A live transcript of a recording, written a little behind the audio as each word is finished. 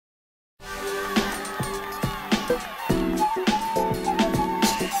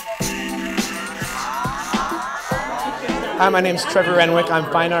Hi, my name is Trevor Renwick.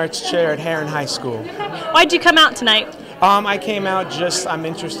 I'm Fine Arts Chair at Heron High School. Why'd you come out tonight? I came out I'm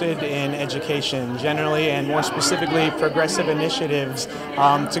interested in education generally, and more specifically progressive initiatives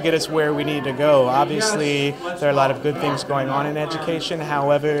to get us where we need to go. Obviously, there are a lot of good things going on in education.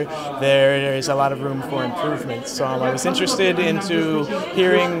 However, there is a lot of room for improvement. So I was interested into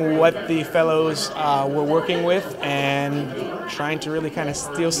hearing what the fellows were working with and trying to really kind of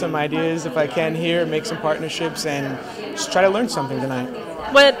steal some ideas if I can here, make some partnerships, and just try to learn something tonight.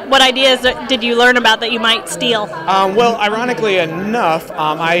 What ideas did you learn about that you might steal? Well, ironically enough,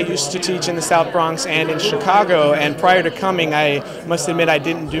 I used to teach in the South Bronx and in Chicago, and prior to coming, I must admit I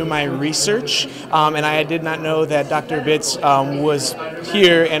didn't do my research, and I did not know that Dr. Bitts was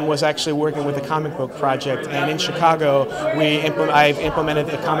here and was actually working with a comic book project. And in Chicago, I've implemented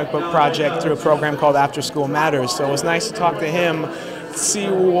a comic book project through a program called After School Matters. So it was nice to talk to him, see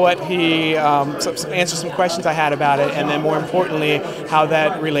what he answer some questions I had about it, and then more importantly, how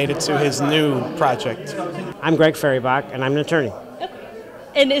that related to his new project. I'm Greg Ferrybach, and I'm an attorney.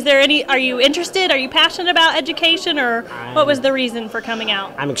 And are you interested? Are you passionate about education, or what was the reason for coming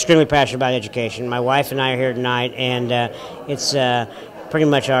out? I'm extremely passionate about education. My wife and I are here tonight, and it's pretty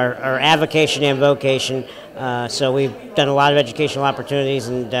much our avocation and vocation. So we've done a lot of educational opportunities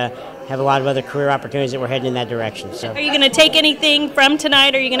and have a lot of other career opportunities that we're heading in that direction. So, are you going to take anything from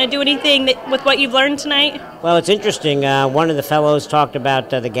tonight? Are you going to do anything with what you've learned tonight? Well, it's interesting. One of the fellows talked about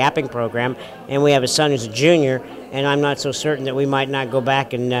the gapping program, and we have a son who's a junior, and I'm not so certain that we might not go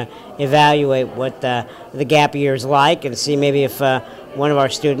back and evaluate what the gap year is like and see maybe if one of our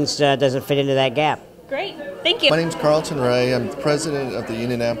students doesn't fit into that gap. Great. Thank you. My name is Carlton Ray. I'm the president of the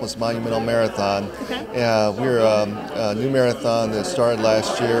Indianapolis Monumental Marathon. Okay. We're a new marathon that started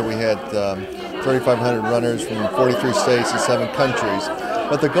last year. We had 3,500 runners from 43 states and 7 countries.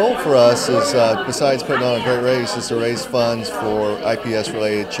 But the goal for us is, besides putting on a great race, is to raise funds for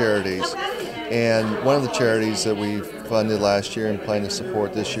IPS-related charities. And one of the charities that we funded last year and plan to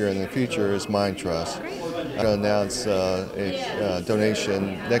support this year and in the future is Mind Trust. I'm going to announce a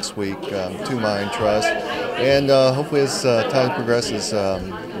donation next week to Mind Trust, and hopefully as time progresses,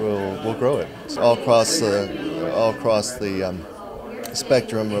 we'll grow it. It's all across the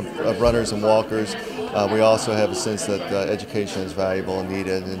spectrum of runners and walkers. We also have a sense that education is valuable and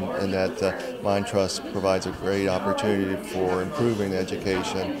needed, and that Mind Trust provides a great opportunity for improving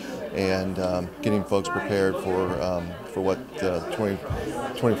education and getting folks prepared for what the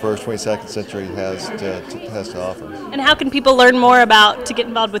 21st, 22nd century has to offer. And how can people learn more to get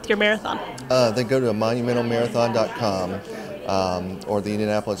involved with your marathon? They go to monumentalmarathon.com or the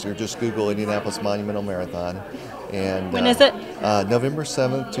Indianapolis, or just Google Indianapolis Monumental Marathon. And when is it? November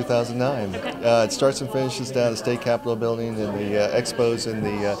 7th, 2009. Okay. It starts and finishes down at the State Capitol building and the expos in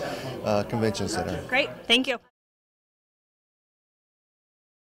the Convention Center. Great. Thank you.